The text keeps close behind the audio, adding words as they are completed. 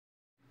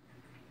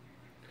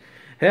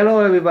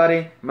Hello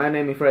everybody, my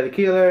name is Freddy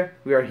Killer.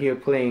 We are here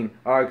playing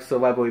Ark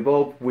Survival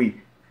Evolved with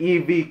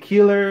EV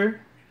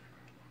Killer.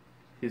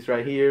 He's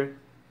right here.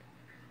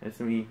 That's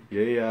me.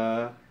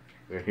 Yeah.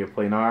 We're here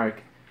playing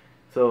Ark.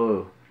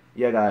 So,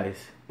 yeah guys,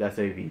 that's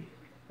AV.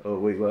 Oh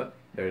wait, what?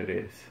 There it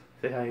is.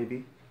 Say hi AV.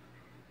 Hey,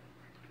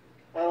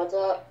 what's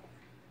up?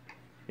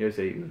 Here's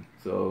AV.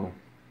 So,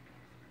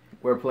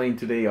 we're playing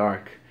today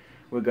Ark.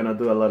 We're gonna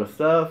do a lot of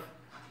stuff,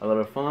 a lot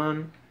of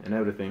fun, and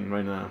everything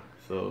right now.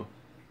 So,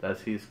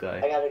 that's his guy.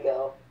 I gotta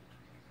go.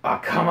 Oh,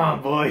 come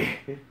on, boy.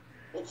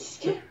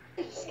 Just kidding.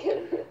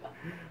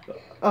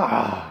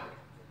 Ah.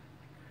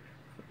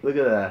 Look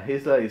at that.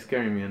 He's like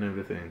scaring me and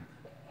everything.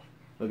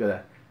 Look at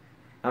that.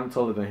 I'm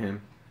taller than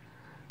him.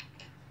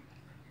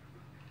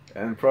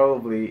 And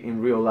probably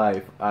in real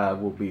life, I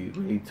will be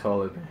really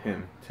taller than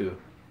him, too.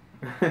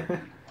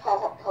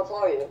 How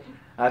tall are you?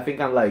 I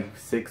think I'm like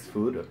 6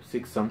 foot, or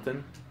 6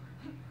 something.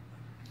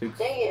 6.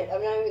 Dang it,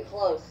 I'm not even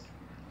close.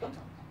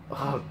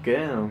 Oh,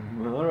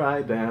 damn.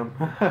 Alright, damn.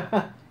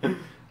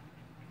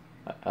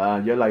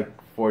 You're like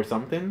 4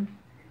 something?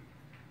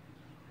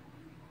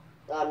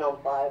 No,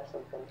 5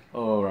 something.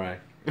 Alright.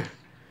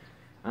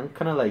 I'm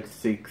kinda like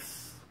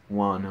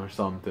 6'1" or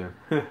something.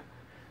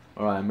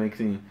 Alright,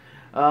 mixing.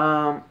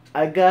 I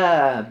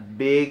got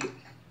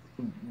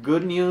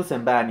good news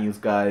and bad news,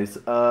 guys.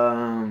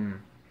 Last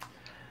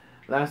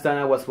time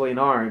I was playing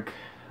Ark,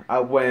 I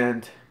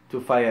went to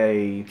fight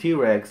a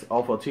T-Rex,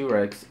 Alpha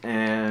T-Rex,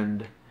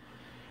 and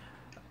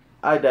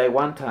I died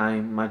one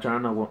time. My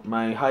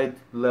high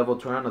level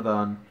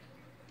Pteranodon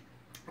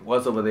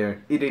was over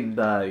there. It didn't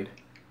die.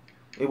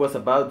 It was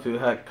about to.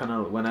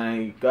 When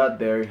I got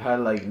there, it had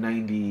like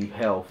 90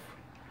 health.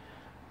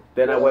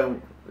 Then I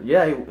went.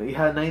 Yeah, it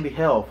had 90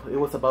 health. It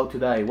was about to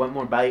die. One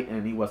more bite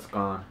and it was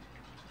gone.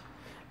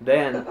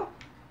 Then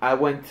I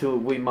went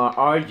with my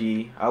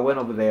RG. I went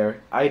over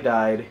there. I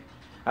died.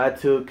 I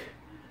took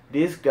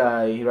this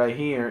guy right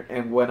here,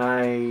 and when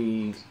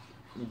I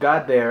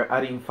got there, I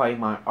didn't find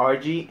my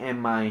RG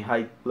and my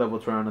high level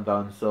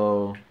Pteranodon.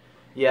 So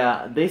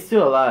yeah, they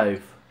still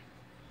alive,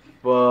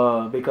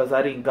 but because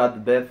I didn't got the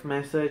death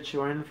message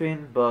or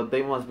anything, but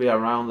they must be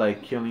around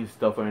like killing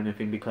stuff or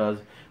anything,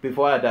 because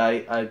before I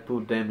died I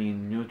put them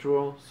in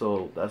neutral,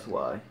 so that's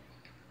why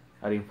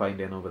I didn't find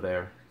them over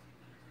there.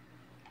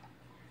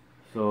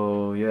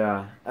 So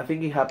yeah, I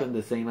think it happened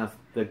the same as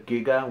the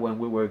Giga when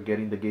we were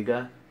getting the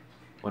Giga,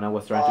 when I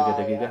was trying to get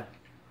the Giga. Yeah.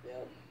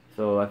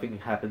 So I think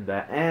it happened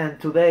that. And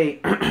today,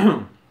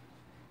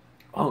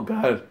 oh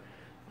god,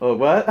 oh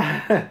what?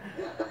 I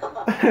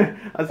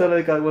sound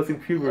like I was in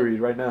puberty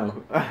right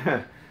now.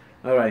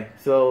 Alright,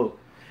 so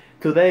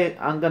today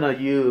I'm gonna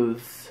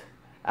use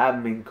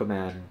admin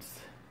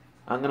commands.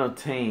 I'm gonna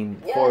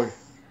tame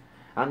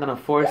I'm gonna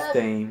force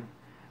tame.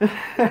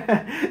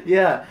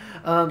 Yeah,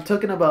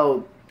 talking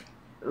about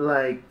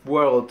like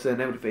worlds and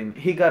everything.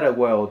 He got a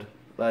world.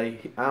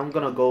 Like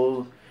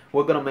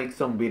we're gonna make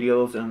some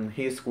videos on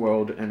his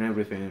world and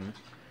everything.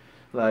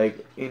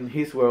 Like in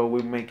his world,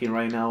 we're making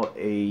right now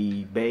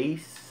a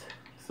base,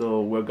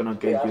 so we're gonna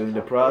get you in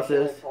the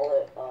process. Call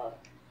it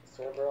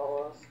server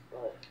almost,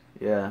 but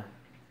yeah,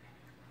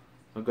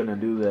 we're gonna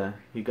do that.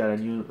 He got a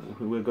new.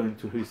 We're going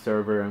to his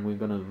server and we're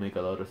gonna make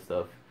a lot of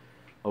stuff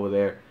over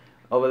there.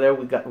 Over there,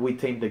 we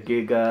tamed the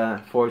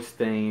Giga, force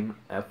tame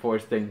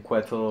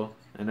Quetzal,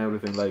 and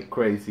everything, like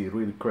crazy,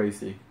 really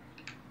crazy.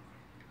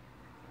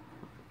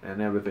 And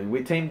everything.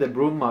 We tamed the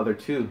Brood Mother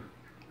too,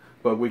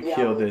 but we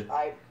killed it.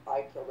 I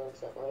killed it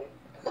instantly.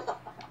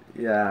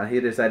 Yeah,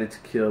 he decided to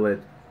kill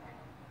it.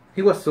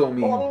 He was so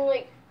mean. Well, I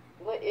mean,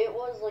 but it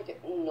was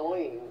like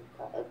annoying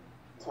at the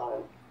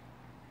time.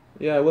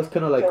 Yeah, it was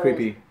kind of like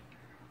creepy.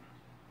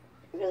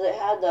 Because it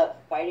had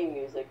that fighting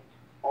music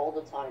all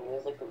the time. It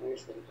was like the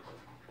weirdest thing.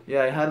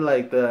 Yeah, it had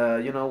like the,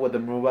 you know, when the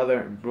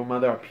Brood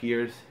Mother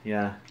appears.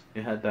 Yeah,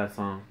 it had that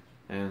song,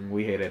 and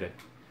we hated it,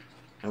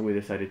 and we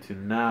decided to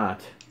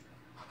not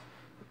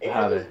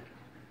have it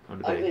on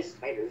the ugly base.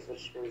 spiders,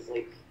 which was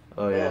like.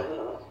 Oh yeah.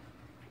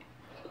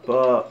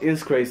 But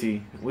it's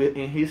crazy.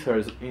 In his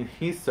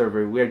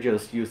server, we're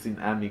just using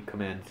admin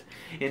commands.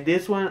 In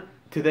this one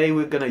today,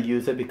 we're gonna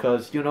use it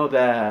because you know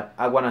that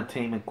I wanna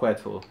tame a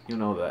Quetzal. You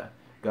know that,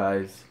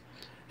 guys.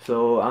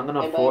 So I'm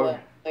gonna force.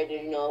 I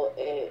do know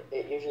it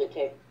usually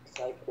takes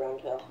like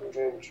around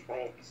 100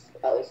 tries.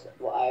 At least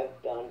what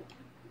I've done.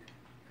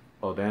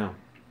 Oh damn.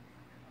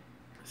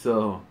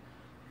 So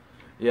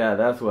yeah,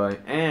 that's why.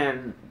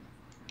 And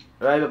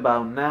right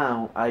about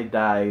now, I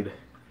died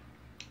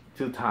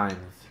 2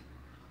 times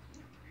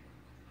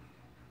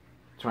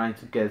trying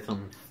to get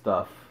some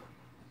stuff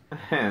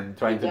and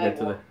trying to get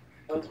to the.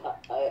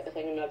 I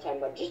think another time,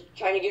 but just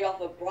trying to get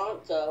off of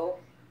Bronto.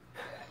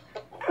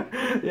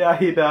 Yeah,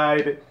 he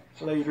died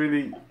like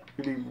really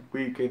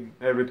weak and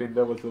everything.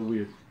 That was so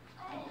weird.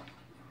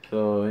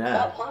 So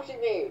yeah. Stop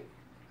punching me.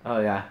 Oh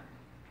yeah.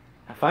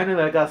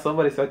 Finally, I got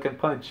somebody so I can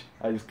punch.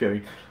 I'm just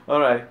kidding. All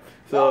right.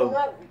 So. No,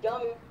 not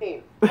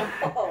dummy.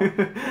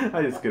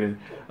 I'm just kidding.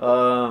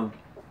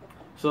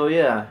 So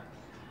yeah,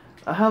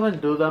 I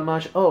haven't do that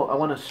much. Oh, I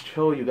want to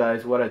show you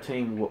guys what I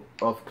tamed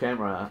off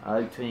camera.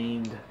 I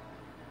tamed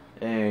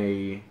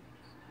a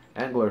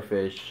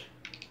anglerfish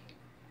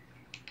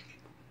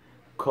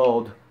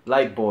called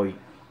Light Boy.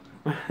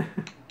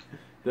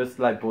 This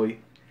Light Boy,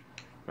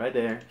 right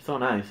there. So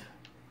nice.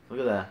 Look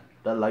at that.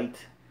 That light.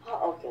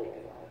 Oh, okay.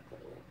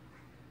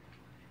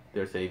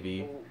 There's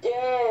AV.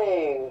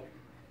 Dang.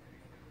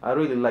 I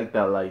really like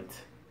that light.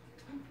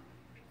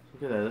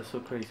 Look at that. That's so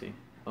crazy.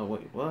 Oh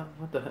wait, what?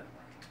 What the heck?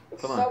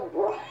 It's Come on. so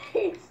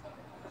bright.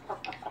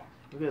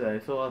 Look at that.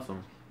 It's so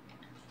awesome.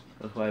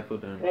 That's why I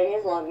put it in. And he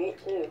has a lot of meat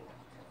too.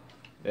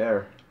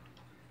 There.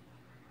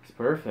 It's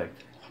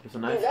perfect. It's a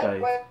nice Dude,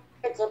 that guy.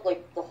 brights up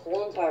like the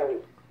whole entire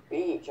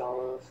beach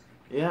almost.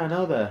 Yeah, I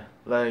know that.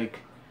 Like,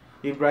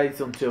 it brights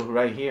until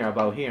right here,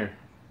 about here.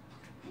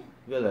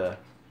 Look at that.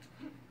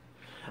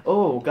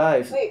 Oh,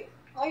 guys. Wait,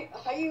 how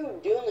you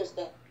doing this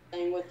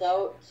thing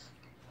without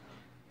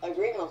a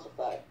greenhouse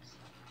effect?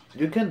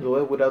 You can do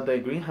it without the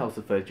greenhouse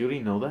effect. You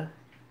already know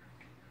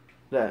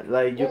that?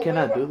 Like, you Well,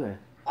 cannot do that.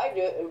 I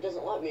do it. It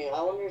doesn't let me.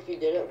 I wonder if you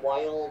did it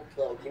while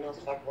the greenhouse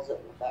effect wasn't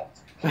in effect.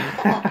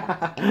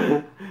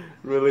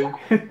 Really?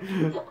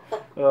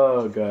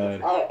 Oh,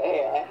 God.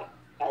 I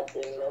had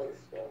to.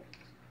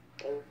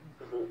 That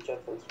was a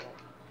joke from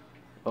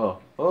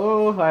Scott.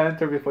 Oh, I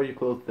entered before you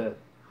closed that.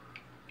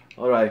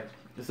 Alright,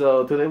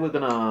 so today we're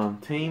gonna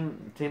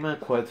tame a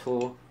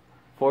Quetzal,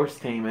 force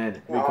tame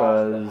it,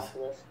 because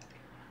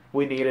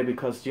we need it,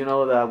 because you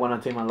know that I wanna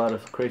tame a lot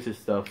of crazy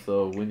stuff,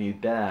 so we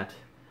need that.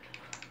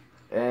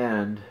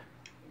 And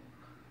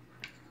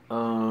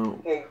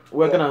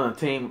we're gonna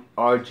tame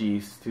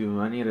RGs too.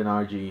 I need an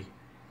RG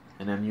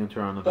and a new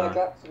Pteranodon. So I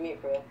dropped some meat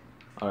for you.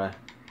 Alright.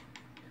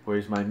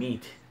 Where's my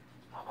meat?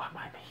 I want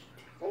my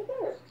meat. Right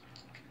there.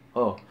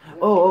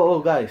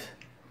 Oh, guys,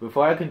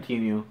 before I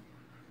continue,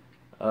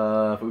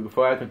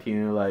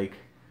 like,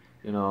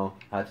 you know,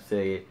 how to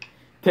say it,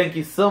 thank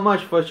you so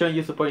much for showing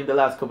your support in the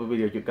last couple of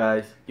videos,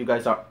 you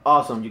guys are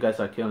awesome, you guys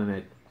are killing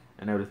it,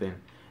 and everything,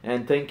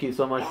 and thank you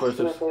so much for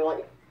we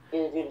want you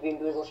to do the Bean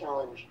Boozle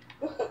challenge.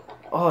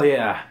 Oh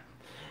yeah,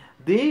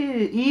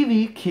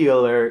 the EV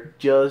Killer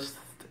just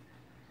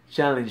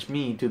challenged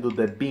me to do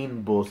the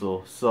Bean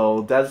Boozle,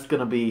 so that's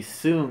gonna be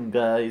soon,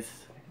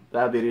 guys.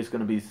 That video is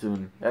gonna be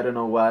soon. I don't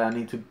know why I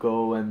need to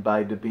go and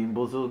buy the Bean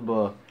Boozle,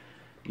 but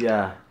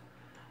yeah,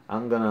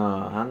 I'm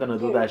gonna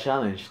do that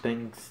challenge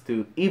thanks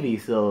to Evie.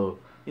 So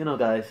you know,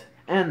 guys,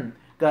 and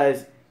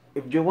guys,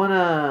 if you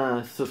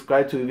wanna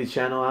subscribe to Evie's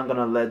channel, I'm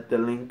gonna let the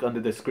link on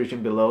the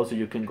description below so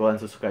you can go and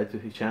subscribe to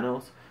his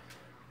channels.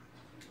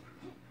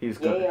 He's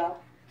good. Yeah.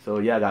 So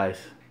yeah, guys,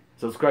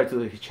 subscribe to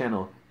his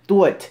channel.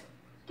 Do it.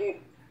 Dude.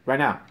 Right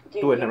now.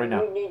 Dude, do it right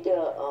now. You need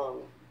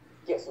to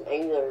get some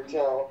angler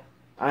gel.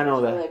 I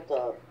know that. Like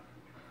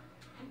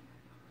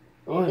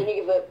then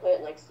you can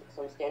put like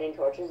some standing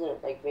torches and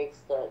it like makes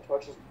the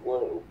torches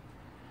blue.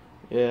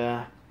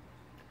 Yeah.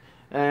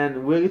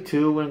 And we're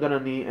gonna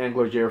need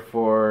angler gear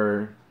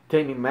for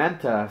taming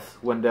mantas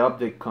when the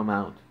update come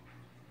out.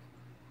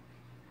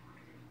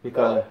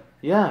 Because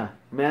yeah,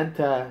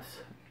 mantas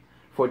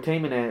for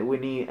taming it we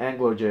need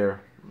angler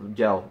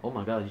gel. Oh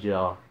my god,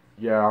 gel.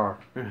 Yeah.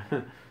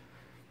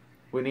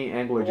 We need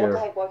angler gel. What the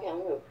heck, why can't I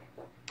move?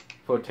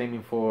 For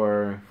taming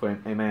for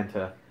a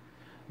manta.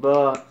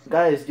 But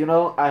guys, you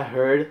know, I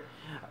heard,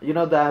 you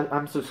know, that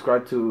I'm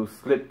subscribed to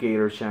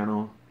Slipgator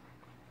channel.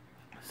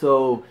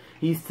 So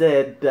he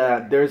said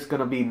that there's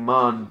gonna be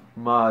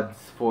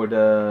mods for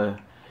the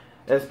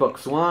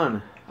Xbox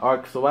One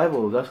Ark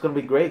Survival. That's gonna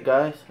be great,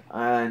 guys,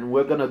 and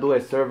we're gonna do a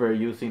server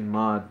using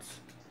mods.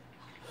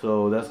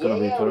 So that's gonna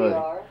be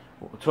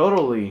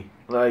totally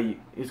like,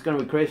 it's gonna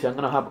be crazy. I'm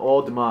gonna have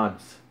all the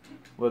mods.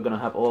 We're gonna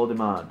have all the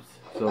mods.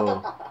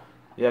 So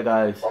yeah,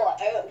 guys. Well,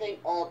 I don't think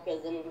all,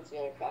 because then it's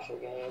gonna crash your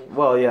game.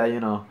 Well, yeah,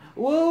 you know.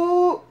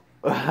 Woo!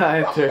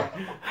 Enter.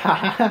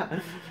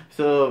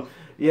 So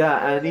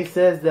yeah, and he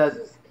says that.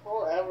 Closest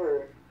call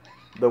ever.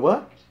 The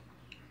what?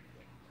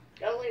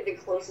 That was like the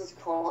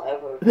closest call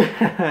ever.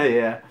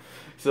 Yeah.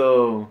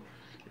 So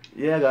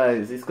yeah,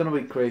 guys, it's gonna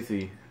be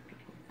crazy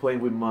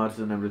playing with mods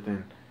and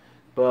everything.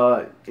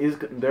 But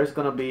there's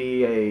gonna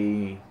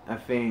be I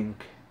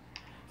think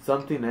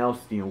something else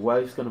new. Why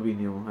it's gonna be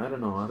new? I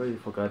don't know. I already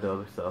forgot the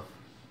other stuff.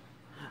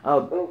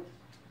 Oh.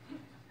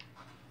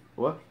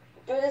 What?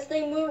 Dude, this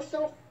thing moves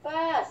so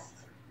fast.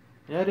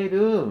 Yeah, they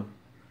do.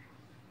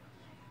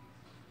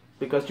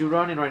 Because you're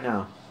running right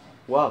now.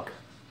 Walk.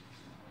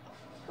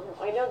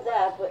 I know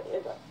that, but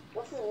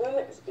what's his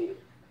movement speed?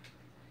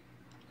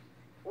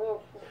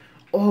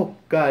 Oh,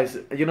 guys,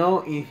 you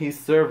know, in his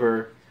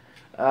server,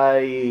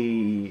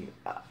 he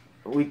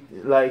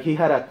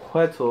had a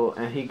Quetzal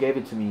and he gave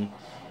it to me,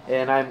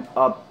 and I'm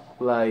up.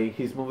 Like,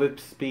 his movement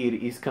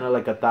speed is kind of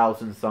like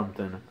 1,000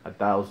 something.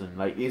 1,000.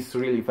 Like, it's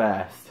really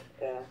fast.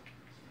 Yeah.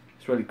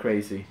 It's really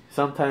crazy.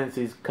 Sometimes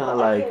it's kind of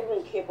like. I can't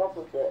even keep up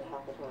with it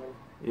half the time.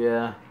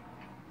 Yeah.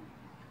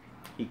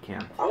 He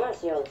can't. I'm gonna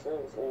see how this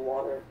is in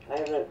water. I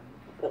haven't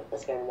put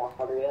this guy in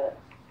water yet.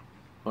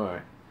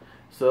 Alright.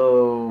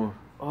 So.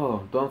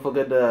 Oh, don't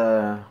forget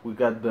we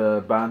got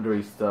the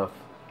boundary stuff.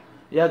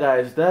 Yeah,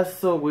 guys, that's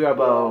so weird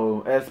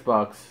about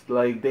Xbox.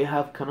 Like they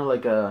have kind of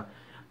like a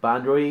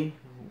boundary.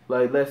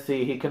 Like let's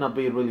see, he cannot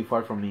be really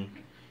far from me.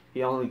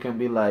 He only can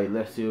be like,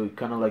 let's see,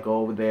 kind of like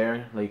over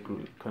there, like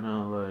kind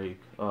of like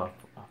I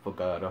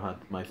forgot I don't have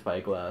my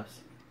spyglass.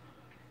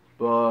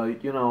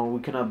 But you know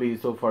we cannot be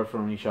so far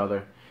from each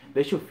other.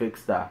 They should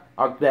fix that.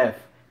 ArkDev,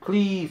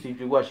 please, if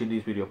you're watching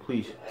this video,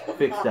 please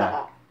fix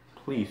that.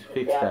 Please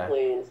fix yeah, that.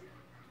 please.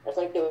 That's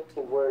like the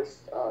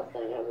worst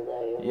thing ever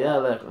there. Yeah,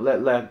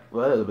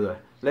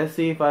 let's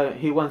see if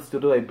he wants to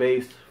do a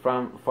base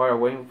from far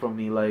away from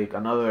me, like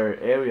another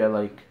area,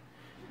 like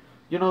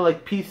you know,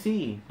 like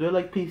PC. Do it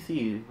like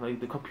PC,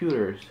 like the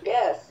computers.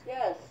 Yes,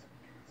 yes.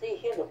 See,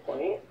 here's the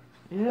point.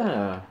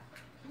 Yeah,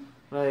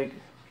 like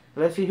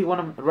let's see.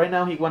 Right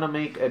now he wanna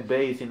make a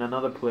base in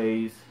another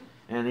place,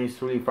 and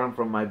he's really far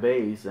from my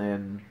base,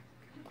 and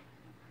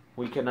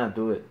we cannot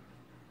do it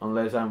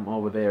unless I'm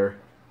over there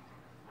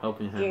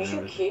helping him. Dude, you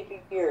should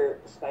keep your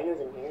spiders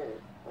in here.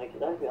 Like,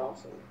 that'd be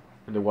awesome.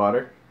 In the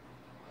water?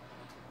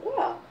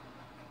 Yeah.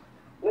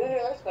 Maybe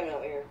another spider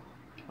out here.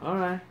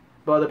 Alright.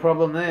 But the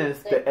problem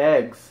is the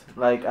eggs.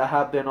 Like, I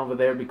have them over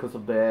there because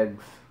of the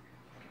eggs.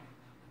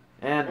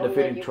 And the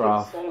feeding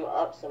trough. You can set them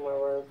up somewhere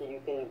where you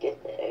can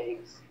get the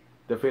eggs.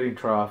 The feeding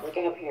trough.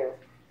 Looking up here.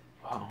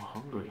 Oh, I'm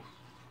hungry.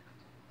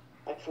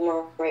 Like,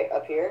 somewhere right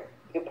up here.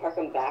 You can park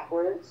them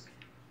backwards.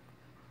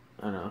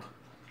 I know.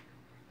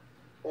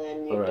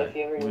 And then if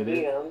you ever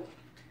need them,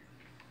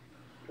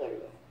 there you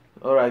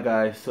go. Alright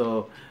guys,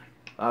 so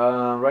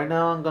right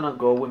now I'm gonna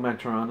go with my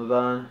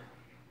Pteranodon.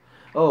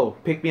 Oh,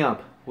 pick me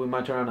up with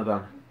my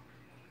Pteranodon.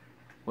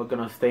 We're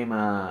gonna stay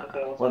my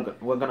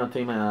we're gonna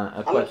tame a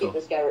I'm gonna keep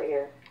this guy right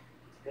here.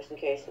 Just in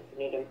case if you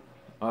need him.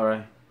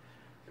 Alright.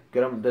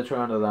 Get him the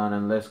Pteranodon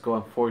and let's go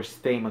and force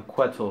tame a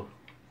Quetzal.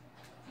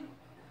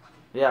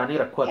 Yeah, I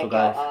need a Quetzal,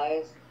 guys.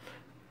 Eyes.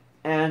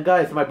 And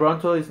guys, my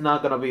Bronto is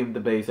not gonna be in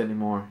the base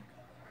anymore.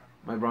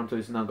 My Bronto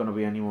is not gonna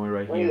be anymore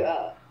right here. Where you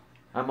at?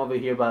 I'm over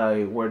here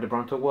by where the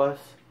Bronto was.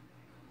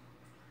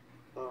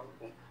 Oh,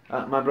 okay.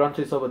 My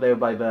Bronto is over there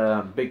by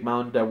the big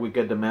mountain that we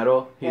get the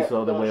metal. He's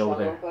all the way over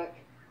there.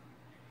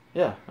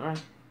 Yeah, alright.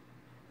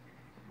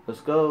 Let's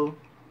go.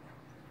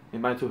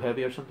 Am I too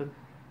heavy or something?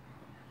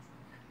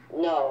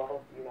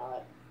 No, you're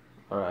not.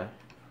 Alright.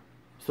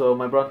 So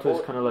my Bronto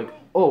is kind of like...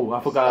 Oh,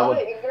 I forgot.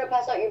 Stop it, you're gonna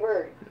pass out your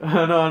bird.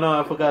 no,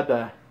 I forgot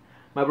that.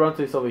 My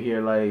Bronto is over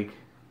here, like...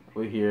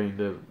 Over here in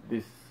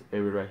this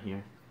area right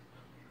here.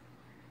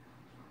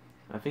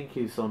 I think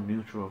he's on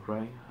neutral,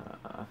 right?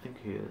 I think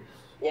he is.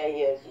 Yeah,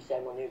 he is. You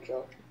said on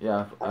neutral.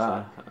 Yeah,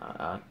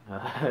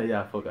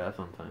 yeah, I forgot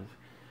sometimes.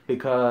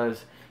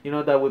 Because, you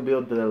know that we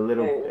built the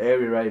little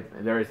area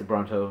right there is the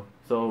Bronto.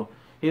 So,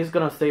 he's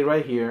gonna stay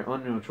right here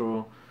on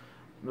neutral.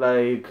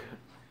 Like,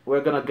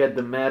 we're gonna get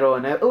the metal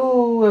and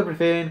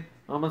everything.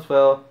 Almost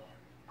fell.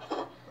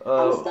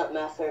 I'm a stunt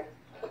master.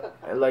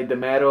 Like the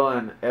metal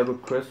and every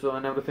crystal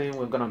and everything,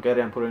 we're gonna get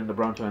it and put it in the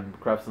Bronto and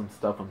craft some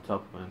stuff on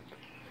top of it.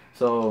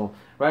 So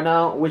right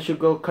now we should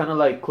go kind of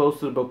like close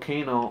to the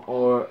volcano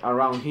or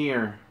around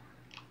here,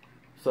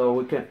 so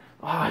we can.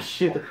 Oh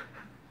shit!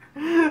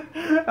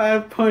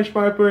 I punched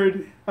my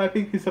bird. I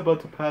think he's about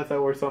to pass out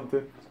or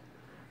something.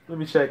 Let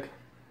me check.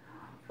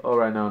 All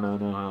right, no.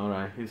 All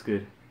right, he's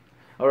good.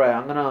 All right,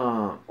 I'm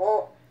gonna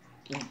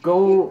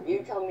go.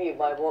 You tell me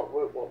about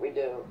what we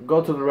do.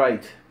 Go to the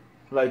right.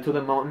 Like to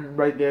the mountain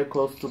right there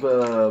close to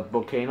the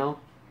volcano.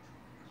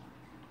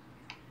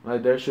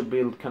 Like there should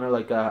be kind of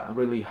like a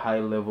really high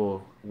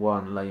level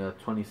one, like a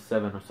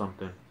 27 or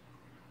something.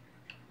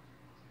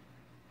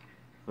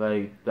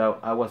 Like that,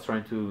 I was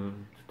trying to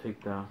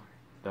take that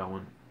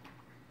one.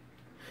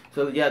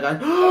 So yeah guys.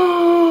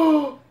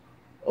 Oh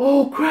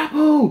crap!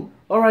 Oh!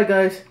 Alright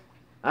guys.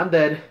 I'm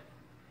dead.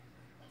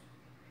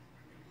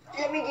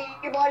 Let me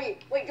get your body.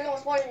 Wait, don't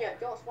spawn in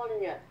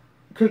yet.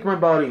 Kick my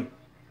body.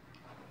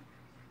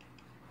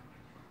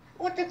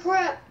 What the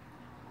crap?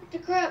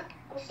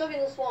 I'm stuck in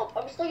the swamp.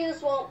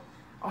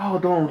 Oh,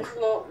 don't. This is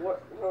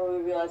where we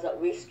realize that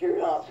we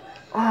screwed up.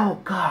 Oh,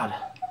 God.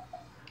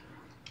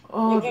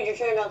 Oh. Dude, your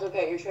turnaround's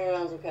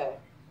okay.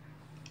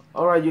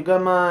 Alright, you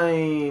got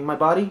my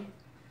body?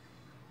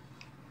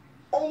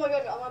 Oh my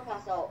god, I'm gonna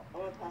pass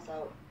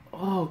out.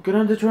 Oh, get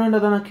on the train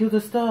and I kill the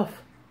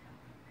stuff.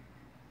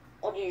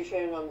 Oh, dude,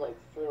 your turnaround like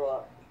flew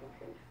up.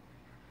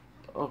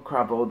 Oh,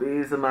 crap. Oh,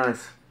 this is a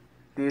mess.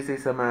 This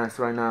is a mess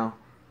right now.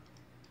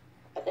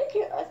 I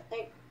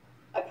think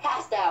I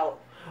passed out.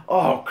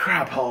 Oh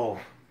crap hole.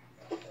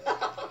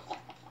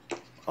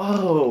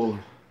 Oh.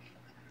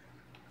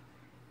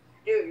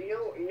 Dude,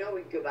 you know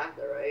we can go back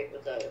there, right?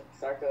 With a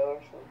Sarko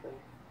or something.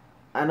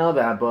 I know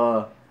that,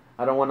 but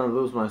I don't want to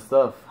lose my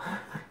stuff.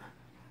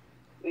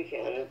 We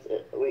can.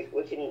 We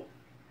can.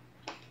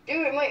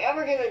 Dude, am I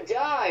ever gonna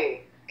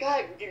die?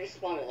 God, you just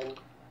spawn in.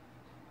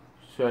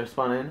 Should I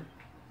spawn in?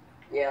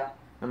 Yeah.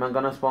 Am I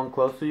gonna spawn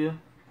close to you?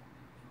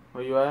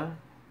 Where you at?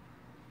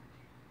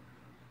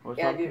 Or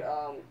yeah, something? dude,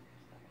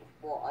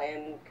 well, I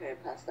am kind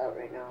of passed out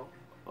right now.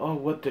 Oh,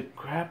 what the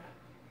crap?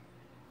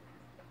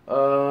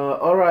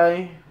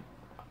 Alright.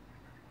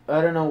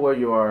 I don't know where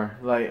you are.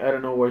 Like, I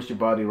don't know where's your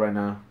body right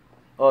now.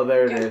 Oh,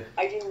 there it is.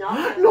 I did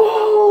not.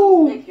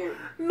 No!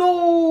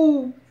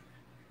 No!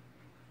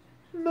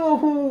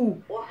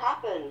 No! What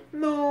happened?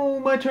 No,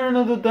 my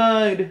Pteranodon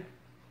died.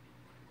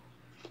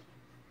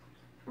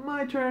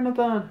 My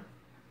Pteranodon.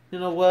 You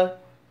know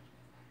what?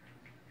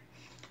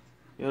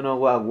 You know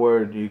what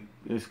word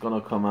is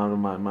gonna come out of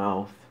my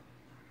mouth.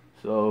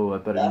 So I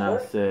better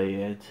not say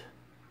it.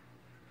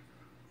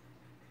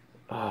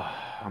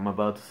 I'm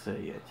about to say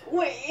it.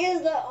 What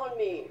is that on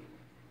me?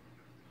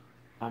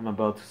 I'm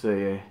about to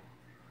say it.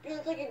 Dude,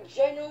 it's like a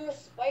ginormous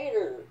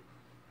spider.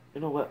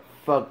 You know what?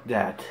 Fuck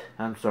that.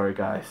 I'm sorry,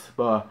 guys,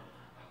 but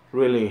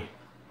really.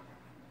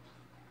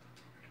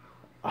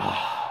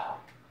 Oh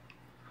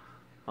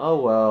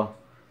well.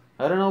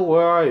 I don't know,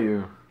 where are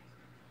you?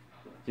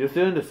 You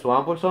still in the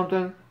swamp or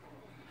something?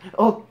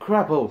 Oh,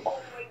 crappo!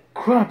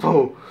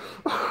 Crappo!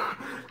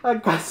 I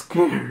got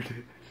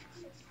scared.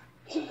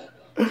 Dude,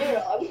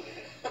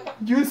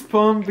 You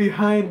spawned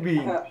behind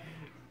me.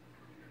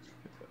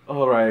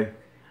 Alright.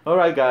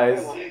 Alright,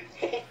 guys.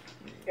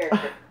 Here.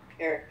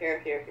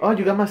 Oh,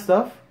 you got my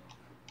stuff?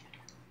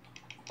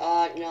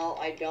 No,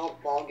 I don't.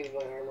 But I'll give you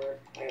my armor.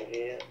 I don't need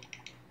it.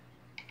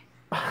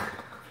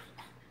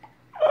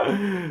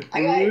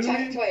 I got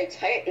attacked by a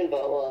Titan,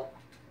 but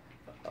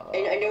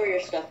and I know where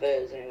your stuff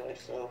is anyway,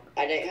 so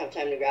I didn't have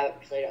time to grab it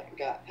because I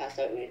got passed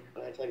out when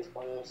I tried to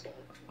spawn in stuff.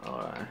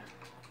 Alright.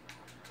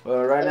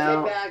 Well, right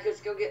now. Let's get back.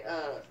 Let's go get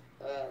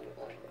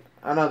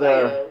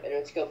another. And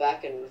let's go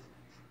back and.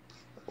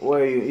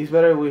 Wait, it's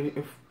better we.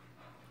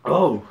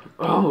 Oh,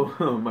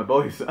 my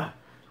boy's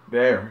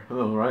there.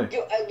 Alright.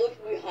 Dude, I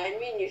looked behind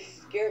me and you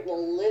scared the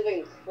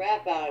living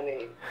crap out of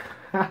me.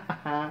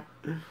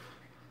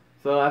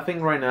 So I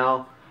think right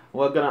now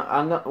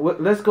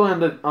let's go on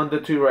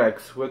the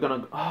T-Rex. We're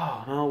gonna.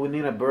 Oh no, we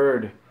need a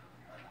bird.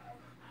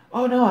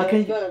 Oh no, I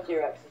can't. Let's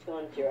go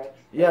on the T-Rex.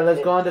 Yeah,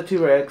 let's go on the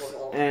T-Rex,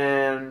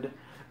 and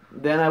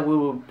then I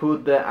will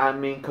put the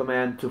admin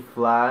command to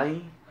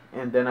fly,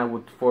 and then I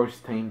would force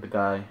tame the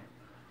guy.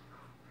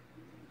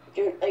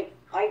 Dude, like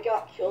I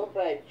got killed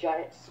by a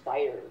giant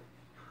spider.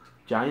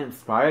 Giant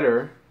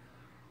spider?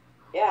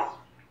 Yeah.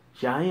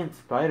 Giant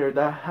spider?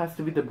 That has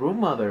to be the broom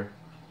mother.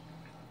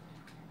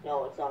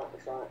 No, it's not.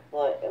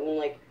 But I mean,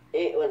 like,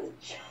 it was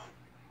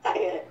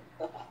giant.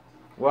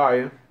 Where are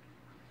you?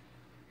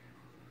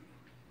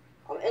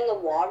 I'm in the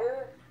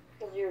water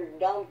because you're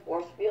dumb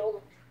force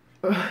field.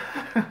 Here,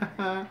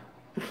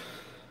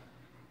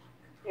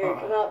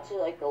 come out to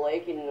like the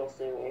lake and you'll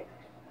see me.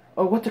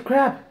 Oh, what the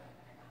crap?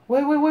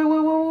 Wait,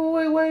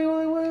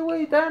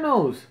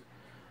 Thanos!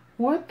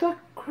 What the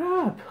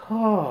crap?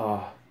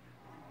 Oh.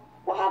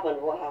 What happened?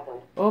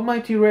 All my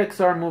T-Rex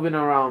are moving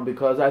around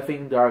because I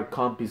think there are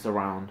compies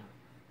around.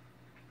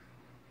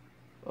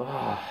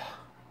 Oh.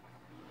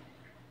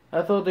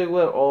 I thought they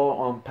were all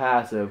on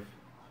passive.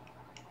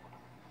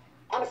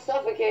 I'm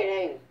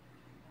suffocating.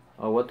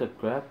 Oh, what the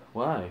crap?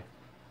 Why?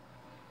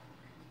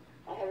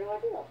 I have no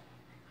idea.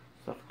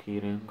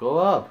 Suffocating. Go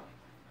up.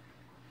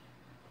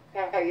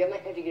 Here, you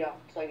might have to get up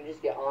so I can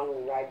just get on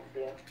and ride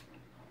with you.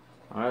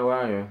 Alright, where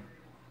are you?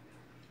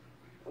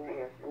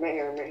 I'm right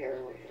here.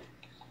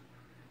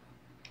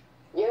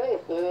 You have any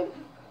food?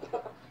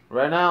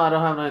 Right now, I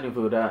don't have any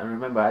food.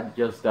 Remember, I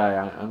just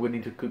died. I'm going to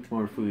need to cook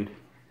more food.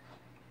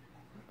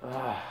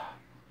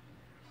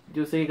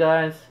 You see,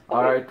 guys? Okay.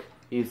 Ark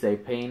is a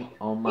pain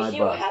on my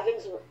butt.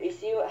 You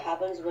see what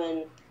happens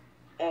when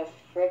a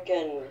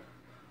frickin'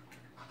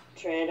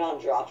 Pteranodon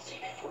drops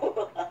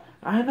you?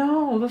 I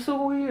know, that's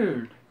so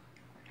weird.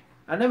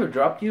 I never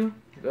dropped you.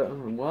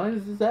 What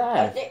is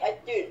that?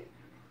 Dude,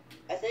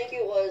 I think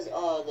it was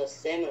the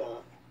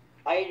stamina.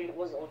 I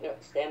wasn't looking at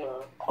the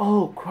stamina.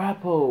 Oh,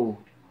 crappo.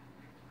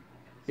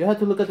 You have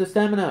to look at the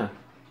stamina.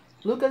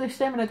 Look at the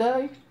stamina,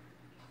 guy.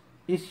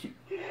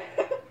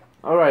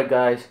 Alright,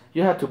 guys.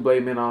 You have to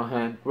blame it on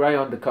him. Write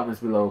on the comments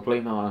below.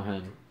 Blame it on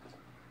him.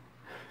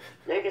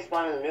 They can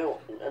spawn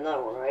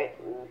another one, right?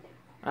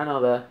 I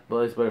know that,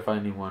 but it's better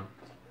finding one.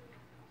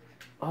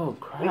 Oh,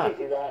 crap. We can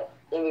do that.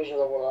 Then we should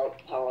level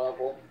up, power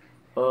level.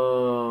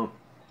 No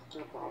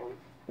problem.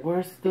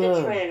 Where's It's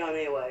the... training on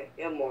anyway.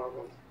 You have more of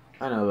them.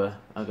 I know that.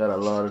 I got a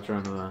lot of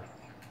Pteranodon.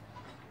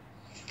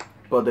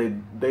 But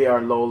they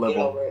are low Get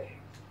level. over it.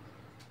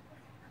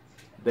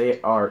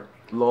 They are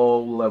low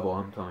level,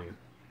 I'm telling you.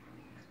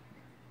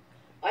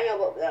 I know,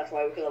 but that's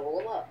why we can level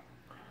them up.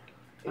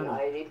 I know.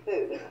 I need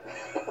food.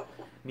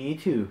 Me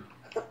too.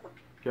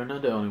 You're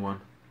not the only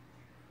one.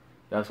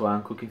 That's why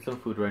I'm cooking some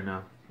food right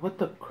now. What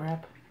the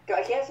crap?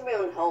 I can't see my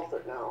own health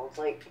right now. It's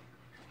like...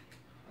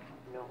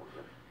 No.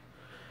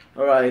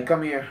 Alright,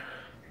 come here.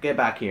 Get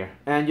back here.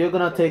 And you're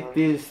gonna take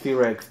this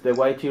T-Rex, the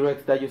white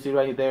T-Rex that you see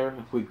right there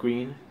with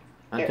green.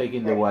 I'm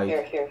taking the white.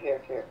 Here.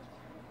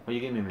 What are you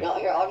giving me? No,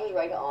 here, I'll just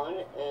write it on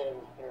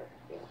and here.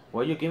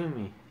 What are you giving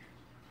me?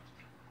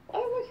 I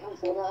don't know how to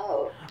fill that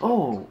out.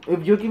 Oh,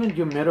 if you're giving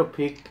your metal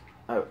pick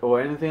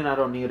or anything, I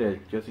don't need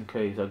it. Just in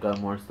case, I got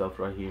more stuff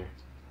right here.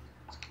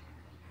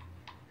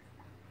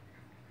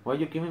 What are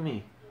you giving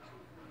me?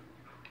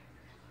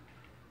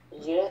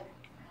 Did you get it?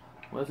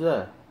 What's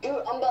that? Dude,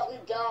 I'm about to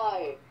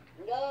die.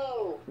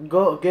 No.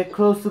 Go, get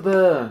close to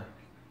the...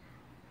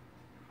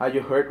 Are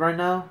you hurt right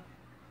now?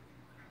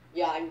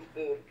 Yeah, I need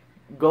food.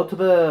 Go to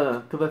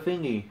the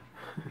thingy.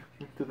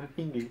 To the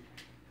thingy.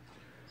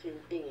 To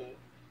the thingy.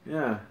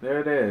 Yeah, there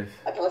it is.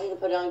 I told you to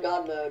put it on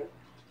God mode,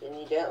 and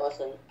you didn't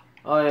listen.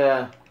 Oh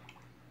yeah.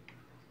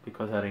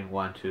 Because I didn't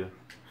want to.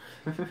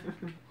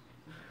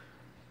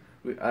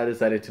 I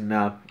decided to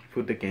not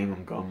put the game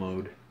on God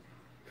mode.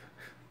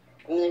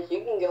 I mean, if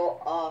you can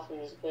go off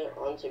and just put it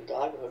onto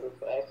God mode real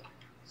quick,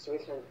 so we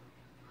can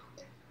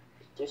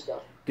do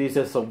stuff. This is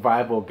a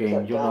survival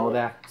game, you know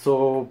that?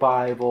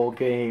 Survival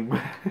game.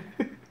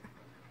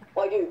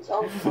 Well, dude,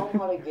 tell them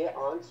how to get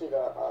onto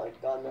the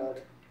God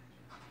mode.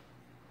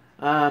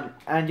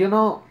 And you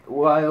know,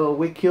 while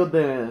we killed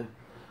the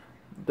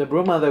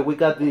broodmother, we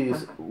got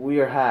these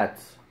weird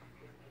hats.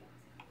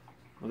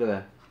 Look at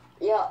that.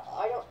 Yeah,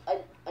 I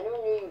never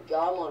knew you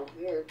got him on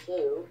here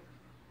too.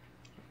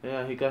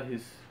 Yeah, he got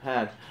his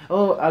hat.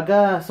 Oh, I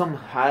got some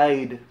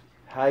hide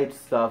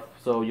stuff,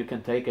 so you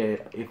can take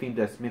it. I think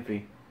that's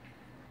smithy.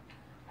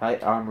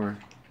 Hide armor,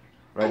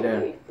 right there.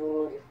 Need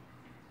food.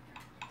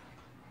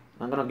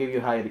 I'm gonna give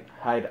you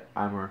hide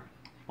armor.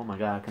 Oh my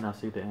god, I cannot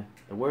see the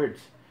words.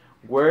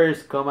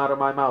 Words come out of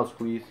my mouth,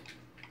 please.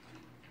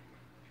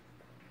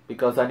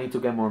 Because I need to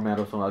get more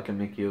metal so I can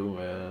make you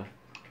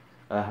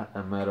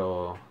a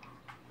metal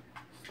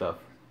stuff.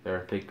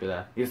 There, take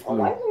that. It's blue.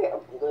 Why is it a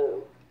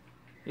blue?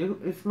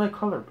 It's my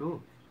color,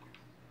 blue.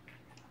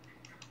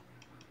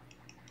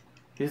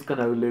 He's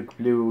gonna look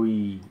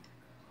bluey.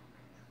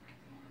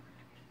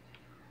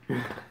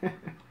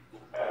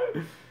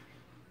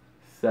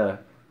 So,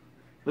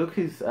 look,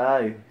 his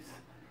eyes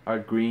are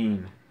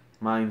green.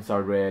 Mine's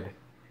are red.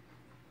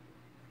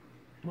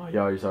 My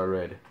eyes are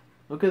red.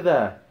 Look at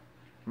that.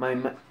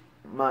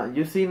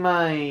 You see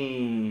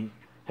my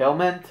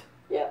helmet?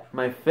 Yeah.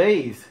 My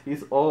face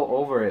is all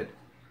over it.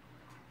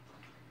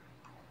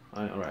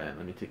 Alright,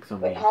 let me take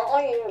some. Wait, how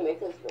long are you gonna make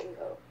this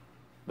video?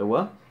 The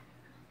what?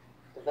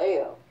 The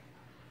video.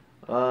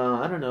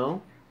 I don't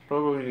know.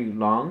 Probably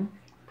long.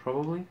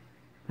 Probably.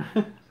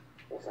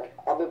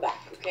 I'll be back,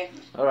 okay?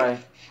 Alright,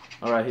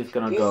 he's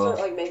gonna you go. You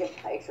start like making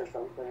pikes or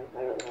something.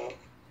 I don't know.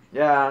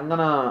 Yeah,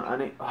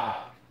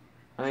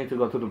 I need to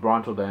go to the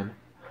Bronto then.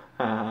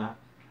 Alright,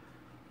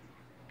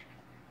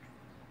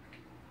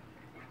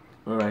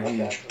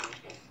 Okay.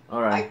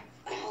 Alright.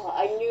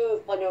 I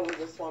knew flying over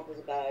the swamp was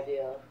a bad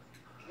idea.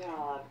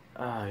 God.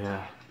 Ah,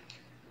 yeah.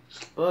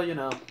 Well, you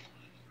know,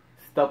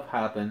 stuff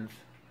happens.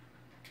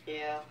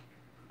 Yeah.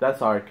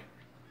 That's Ark.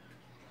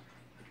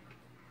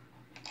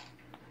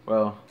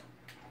 Well,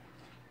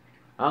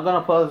 I'm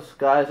gonna pause,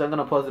 guys. I'm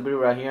gonna pause the video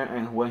right here,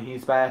 and when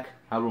he's back,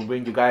 I will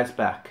bring you guys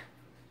back.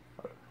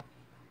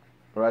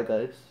 Alright,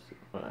 guys?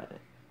 Alright.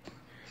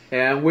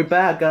 And we're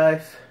back,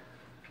 guys.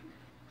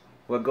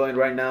 We're going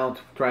right now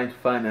to trying to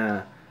find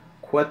a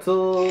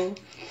Quetzal.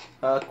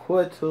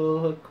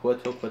 Quetzal.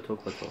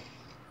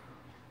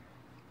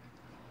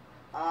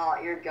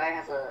 Your guy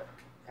has a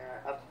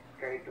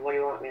upgrade. What do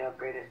you want me to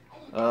upgrade it?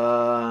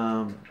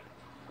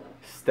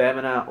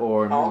 Stamina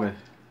or movement.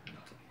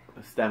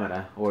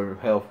 Stamina or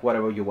health,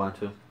 whatever you want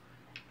to.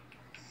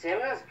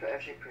 Stamina is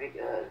actually pretty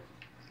good.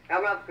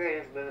 I'm gonna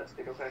upgrade his movement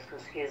speed real quick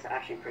because he's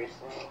actually pretty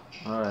slow.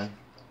 Alright.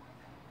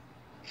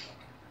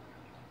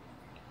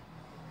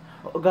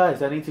 Oh,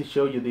 guys, I need to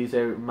show you these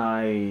are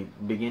my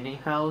beginning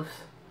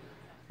house.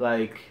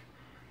 Like,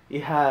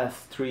 it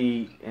has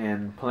tree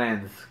and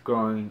plants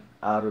growing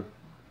out of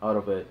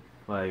it.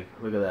 Like,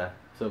 look at that,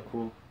 so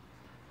cool.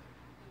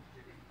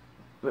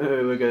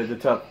 Look at the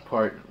top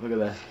part. Look at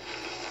that.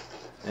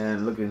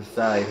 And look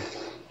inside.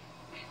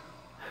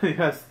 It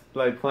has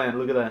like plant.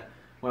 Look at that.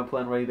 One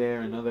plant right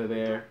there, another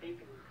there.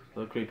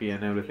 So creepy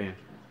and everything.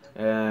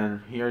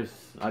 And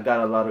I got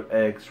a lot of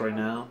eggs right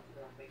now.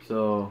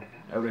 So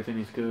everything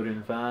is good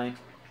and fine.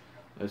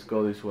 Let's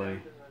go this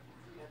way.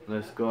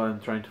 Let's go and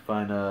try to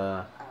find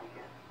a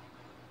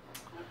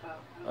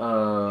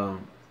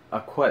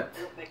quet.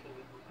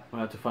 We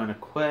have to find a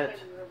quet,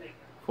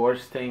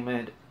 force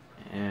statement,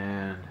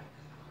 and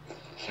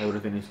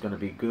everything is gonna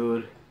be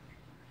good.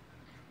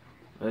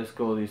 Let's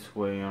go this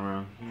way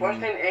around here. Force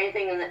tame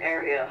anything in the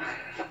area.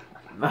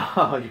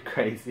 No, you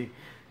crazy.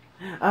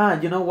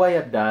 You know why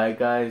I died,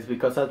 guys?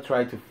 Because I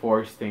tried to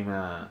force tame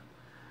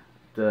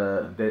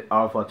the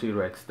Alpha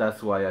T-Rex.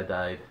 That's why I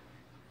died.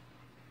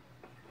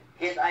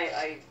 Yes,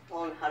 I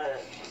told him how to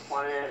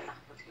spawn it.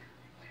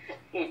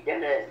 He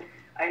did it.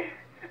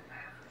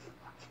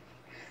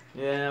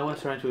 Yeah, I was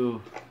trying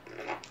to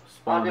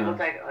spawn it. Like,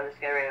 this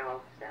guy ran out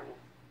of stamina.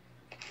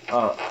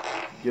 Oh,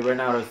 you ran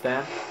out of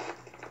stamina?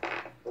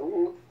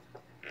 Ooh.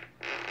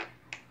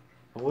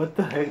 What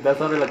the heck? That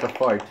sounded like a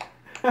fart.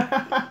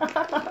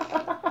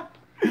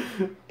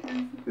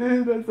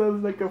 That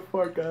sounds like a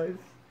fart, guys.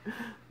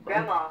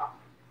 Grandma.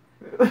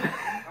 the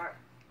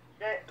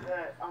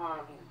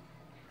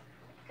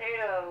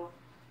potato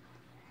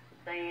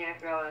thing I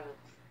forgot.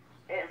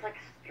 It's like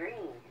a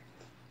string.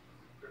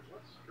 There's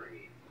what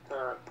string?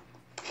 The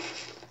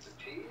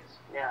cheese?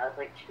 Yeah, it's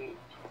like cheap.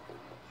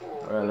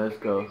 Alright, let's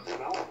go.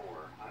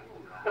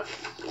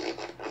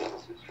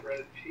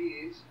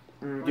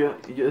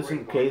 Just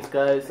in case,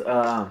 guys,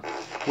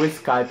 we're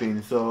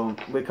Skyping, so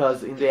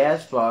because in the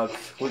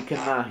Xbox we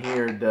cannot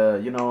hear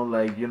the, the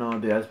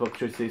Xbox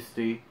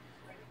 360.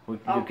 You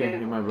can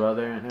hear my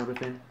brother and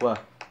everything.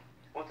 What?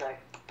 One sec.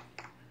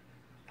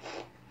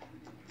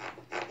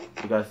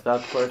 You got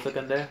stuck for a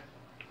second there?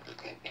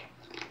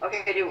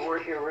 Okay, dude, we're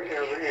here.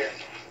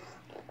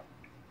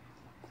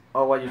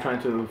 Oh, what, you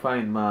trying to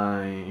find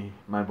my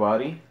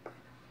body?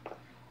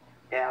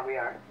 Yeah, we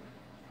are.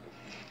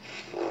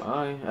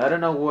 I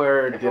don't know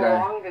where it's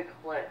along the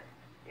cliff.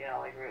 Yeah,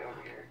 like right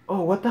over here.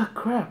 Oh, what the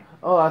crap?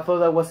 Oh, I thought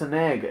that was an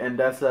egg, and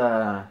that's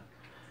the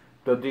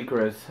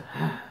Dicrus.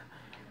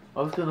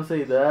 I was gonna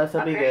say that's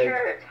a big egg. I'm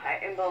pretty sure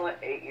Titan Bullet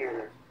ate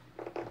your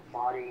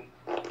body.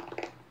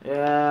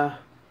 Yeah,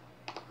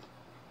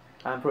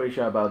 I'm pretty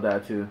sure about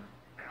that too.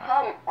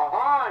 Come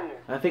on!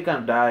 I think I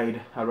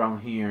died around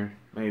here.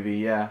 Maybe,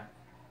 yeah.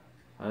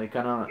 I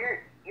kinda.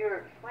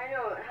 Your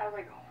Fido has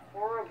like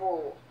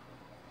horrible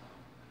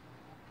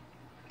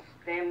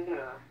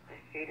stamina. I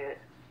hate it.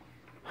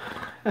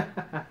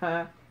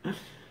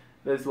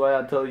 That's why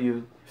I told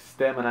you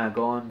stamina.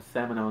 Go on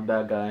stamina on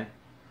that guy.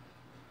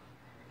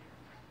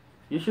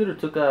 You should have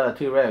took a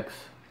T-Rex.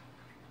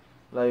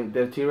 Like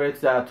the T-Rex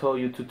that I told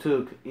you to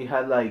took. It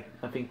had like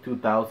I think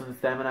 2,000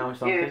 stamina or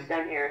something. Dude,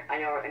 stand here. I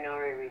know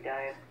where we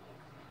died.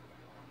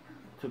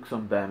 Took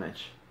some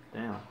damage.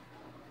 Damn.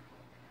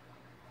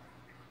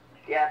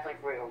 Yeah, it's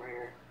like right over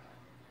here.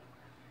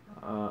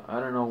 I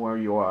don't know where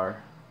you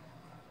are.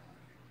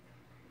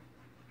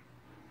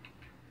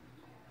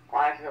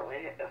 I accidentally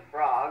hit a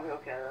frog.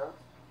 Okay though.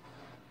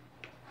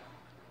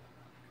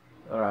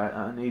 Alright,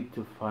 I need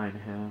to find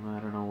him. I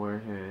don't know where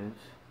he is.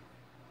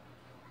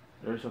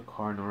 There's a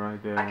cardinal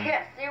right there. I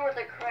can't see where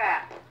the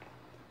crap.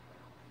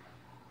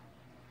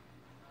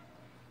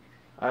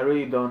 I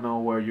really don't know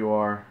where you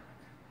are.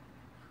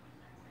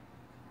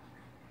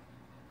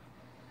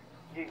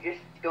 Dude, just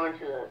go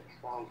into the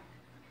swamp.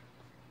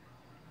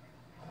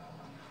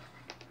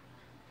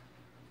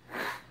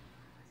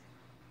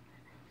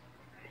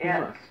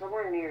 Yeah, it's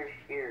somewhere near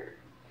here.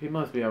 He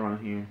must be around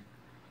here.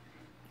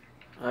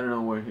 I don't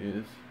know where he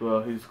is.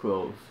 Well, he's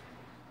close.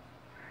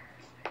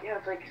 Yeah,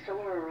 it's like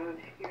somewhere around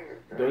here.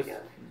 There's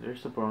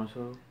the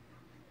Bronzo.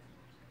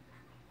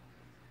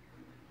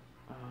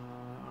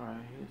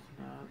 Alright, he's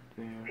not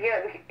there.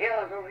 Yeah,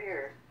 it's over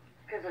here.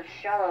 Because it's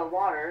shallow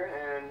water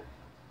and...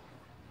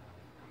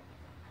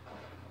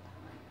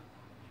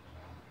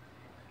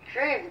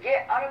 Trees,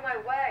 get out of my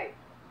way!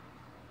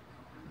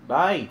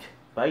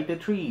 Bite the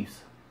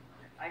trees.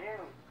 I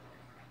didn't.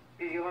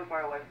 Dude, you went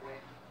far away from me.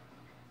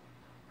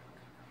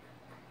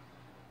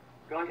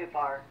 Going too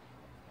far.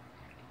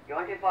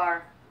 Going too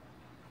far.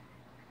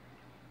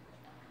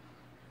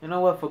 You know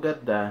what?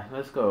 Forget that.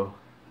 Let's go.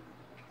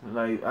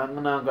 Like,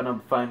 I'm not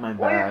gonna find my bag.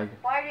 Why are you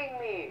fighting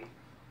me?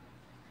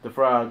 The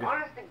frog.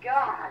 Honest to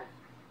God.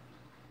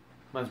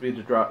 Must be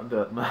the drug.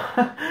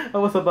 I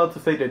was about to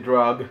say the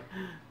drug.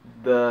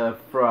 The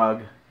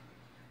frog.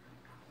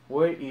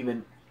 Where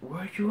you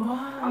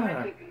are? I'm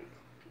gonna keep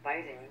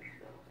fighting.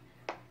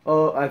 So.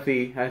 Oh, I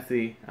see.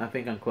 I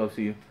think I'm close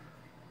to you.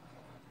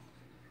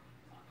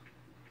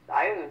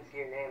 I didn't even see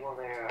your name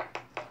over there.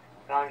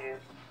 Found you.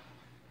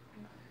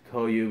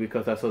 Told you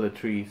because I saw the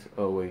trees.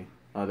 Oh wait.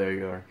 Oh, there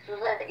you are. So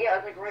yeah,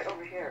 it's like right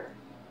over here.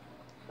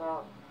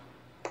 So.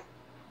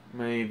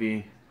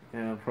 Maybe.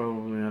 Yeah,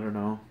 probably. I don't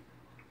know.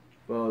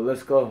 Well,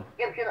 let's go.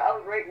 Yeah, because I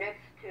was right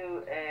next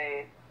to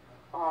a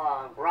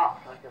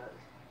rock like this.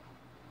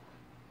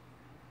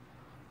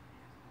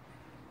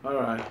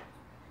 Alright.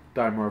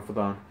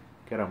 Dimorphodon.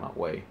 Get out of my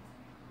way.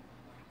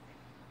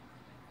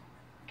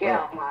 Get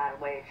out of my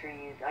way,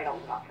 trees. I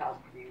don't got time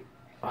for you.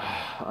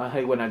 I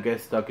hate when I get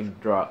stuck in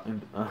drop.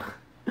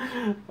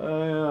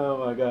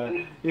 Oh my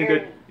god.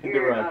 You the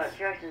rocks.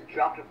 Just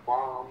dropped a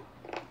bomb.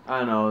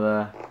 I know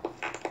that.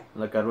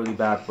 Like a really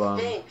bad bomb.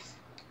 Thanks.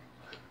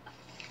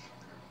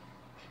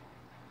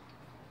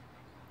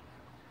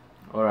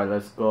 Alright,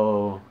 let's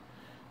go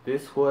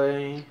this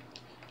way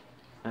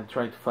and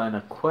try to find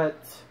a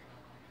quet.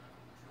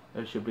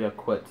 There should be a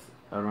quet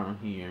around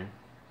here.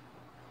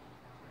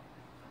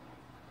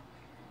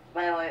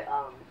 By the way,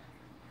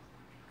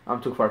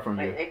 I'm too far from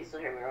wait, you. they can still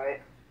hear me,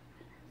 right?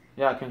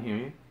 Yeah, I can hear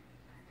you.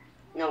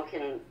 No,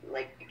 can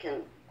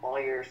all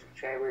your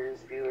subscribers,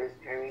 viewers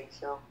hear me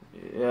still?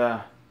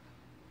 Yeah.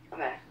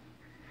 Okay.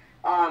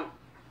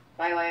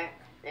 By the way,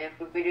 if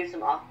we do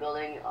some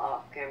off-building,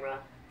 off-camera,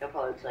 they'll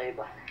probably say,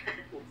 but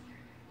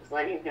just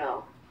letting you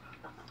know.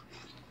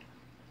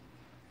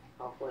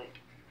 Hopefully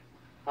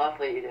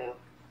you do.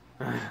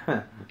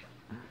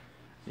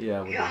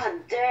 Yeah.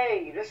 God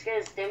dang! This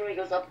guy's stamina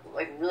goes up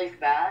like really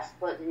fast,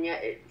 but then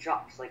yet it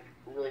drops like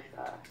really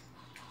fast.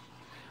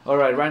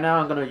 Alright, right now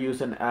I'm gonna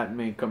use an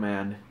admin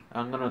command.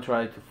 I'm gonna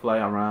try to fly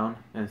around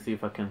and see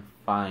if I can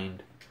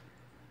find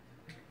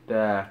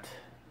that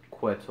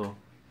Quetzal.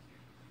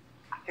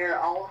 Here,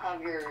 I'll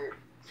have your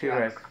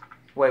T-Rex.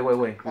 Wait.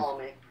 Follow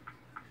me.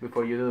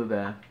 Before you do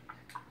that,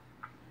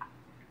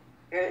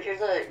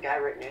 Here's a guy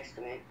right next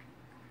to me.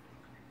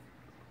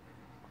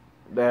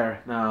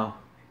 There, now.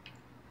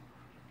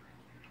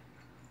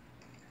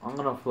 I'm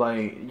gonna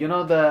fly. You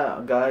know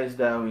the guys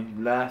that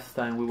last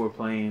time we were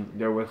playing,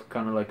 there was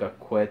kind of like a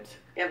quit.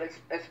 Yeah, but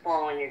it's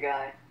following your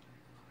guy.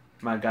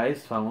 My guy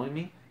is following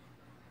me?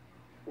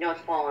 No,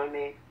 it's following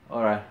me.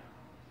 Alright.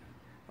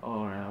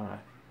 Alright.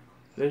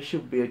 There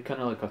should be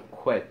kind of like a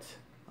quit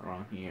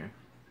around here.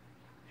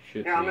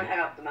 Should Here, I'm be. gonna head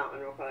up the mountain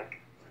real quick.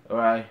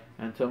 Alright,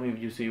 and tell me if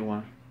you see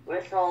one.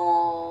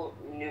 Whistle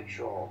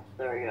neutral.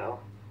 There we go.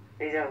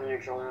 He's out of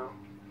neutral now.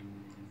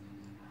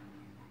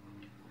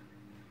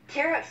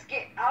 T-Rex,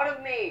 get out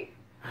of me!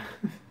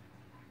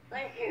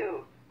 Thank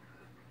you.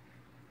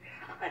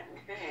 God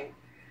dang.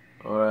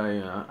 Alright,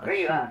 yeah. Where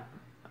you at?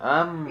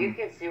 You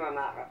can see where I'm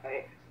at,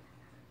 right?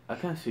 I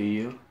can see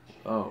you.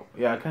 Oh,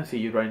 yeah, I can see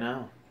you right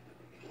now.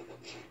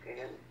 Okay,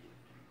 good.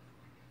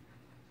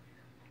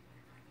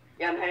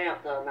 Yeah, I'm heading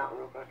up the mountain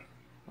real quick.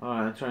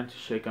 Alright, I'm trying to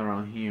shake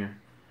around here.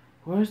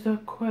 Where's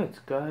that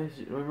quit, guys?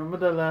 Remember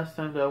the last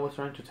time that I was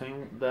trying to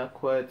tame that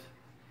quit?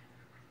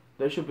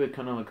 There should be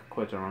kind of like a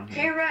quit around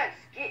here. T-Rex,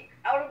 get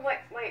out of my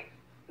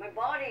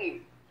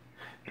body!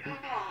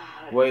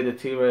 God. Wait, the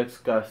T-Rex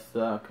got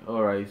stuck.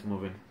 Alright, he's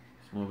moving.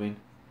 He's moving.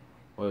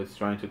 Well, it's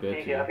trying to get Can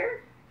you get up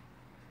here?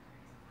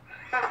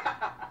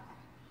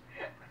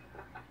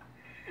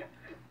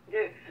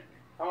 Dude,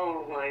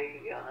 oh my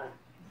god.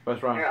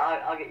 What's wrong? Here,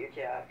 I'll get your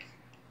T-Rex.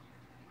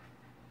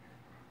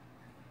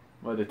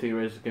 What, the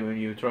T-Rex is giving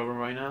you trouble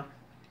right now?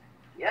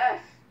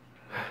 Yes!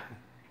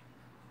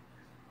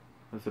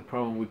 That's the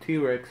problem with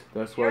T-Rex.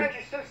 That's why. T-Rex,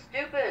 you're so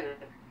stupid!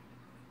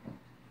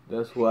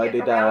 That's why they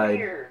Get around died.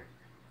 here.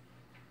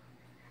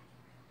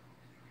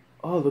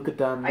 Oh, look at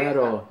that I guess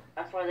metal.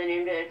 that's why they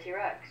named it a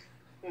T-Rex.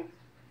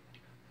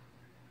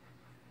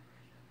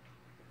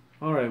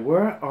 Alright,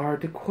 where are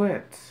the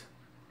quits?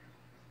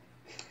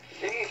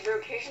 They're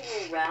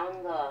occasionally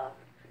around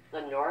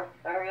the north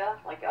area,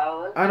 like I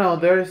was. I know,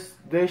 there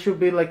should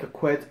be like a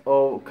quit,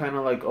 kind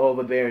of like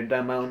over there,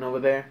 that mountain over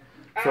there.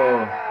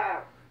 So,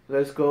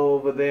 let's go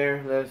over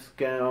there, let's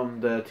get on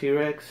the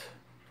T-Rex.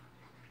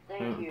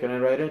 Thank you. Can I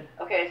ride it?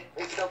 Okay,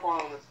 it's still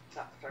following this.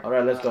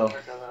 Alright, let's go.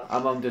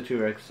 I'm on the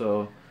T-Rex,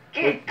 so...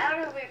 Get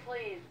out of me,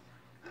 please!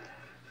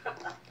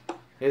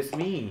 It's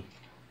me.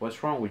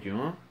 What's wrong with you,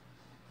 huh?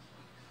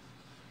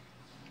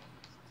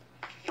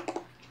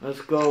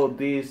 Let's go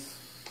this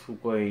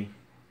way.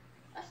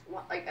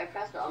 Like, I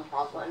pressed the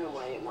unpause button on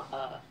my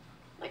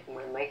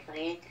mic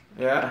thingy.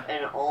 Yeah.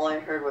 And all I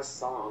heard was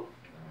song.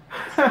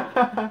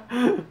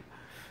 Oh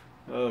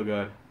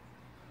god.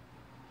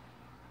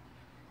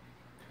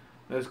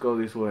 Let's go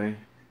this way.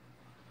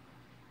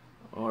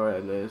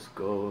 Alright, let's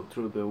go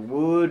through the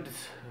woods.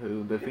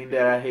 The thing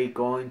that I hate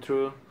going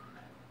through.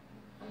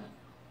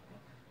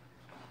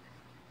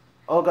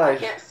 Oh guys.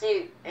 I can't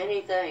see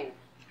anything.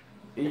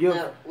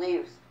 The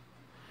leaves.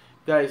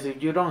 Guys,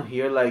 if you don't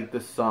hear like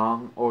the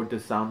song or the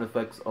sound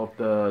effects of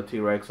the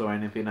T-Rex or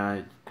anything,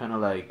 I kind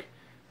of like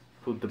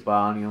put the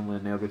volume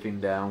and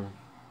everything down.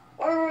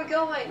 Where are we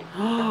going?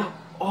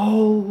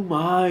 Oh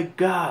my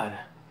god.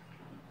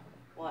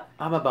 What?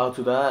 I'm about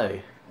to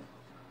die.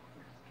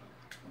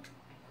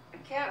 I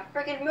can't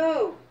freaking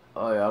move.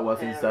 Oh yeah, I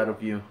was inside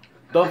of you.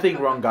 Don't think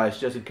wrong, guys,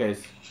 just in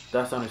case.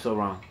 That sounded so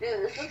wrong.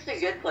 Dude, this looks a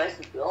good place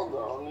to build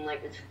though. I mean,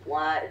 like, it's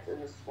flat, it's in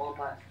the swamp.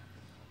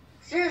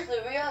 Seriously,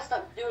 we gotta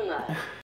stop doing that.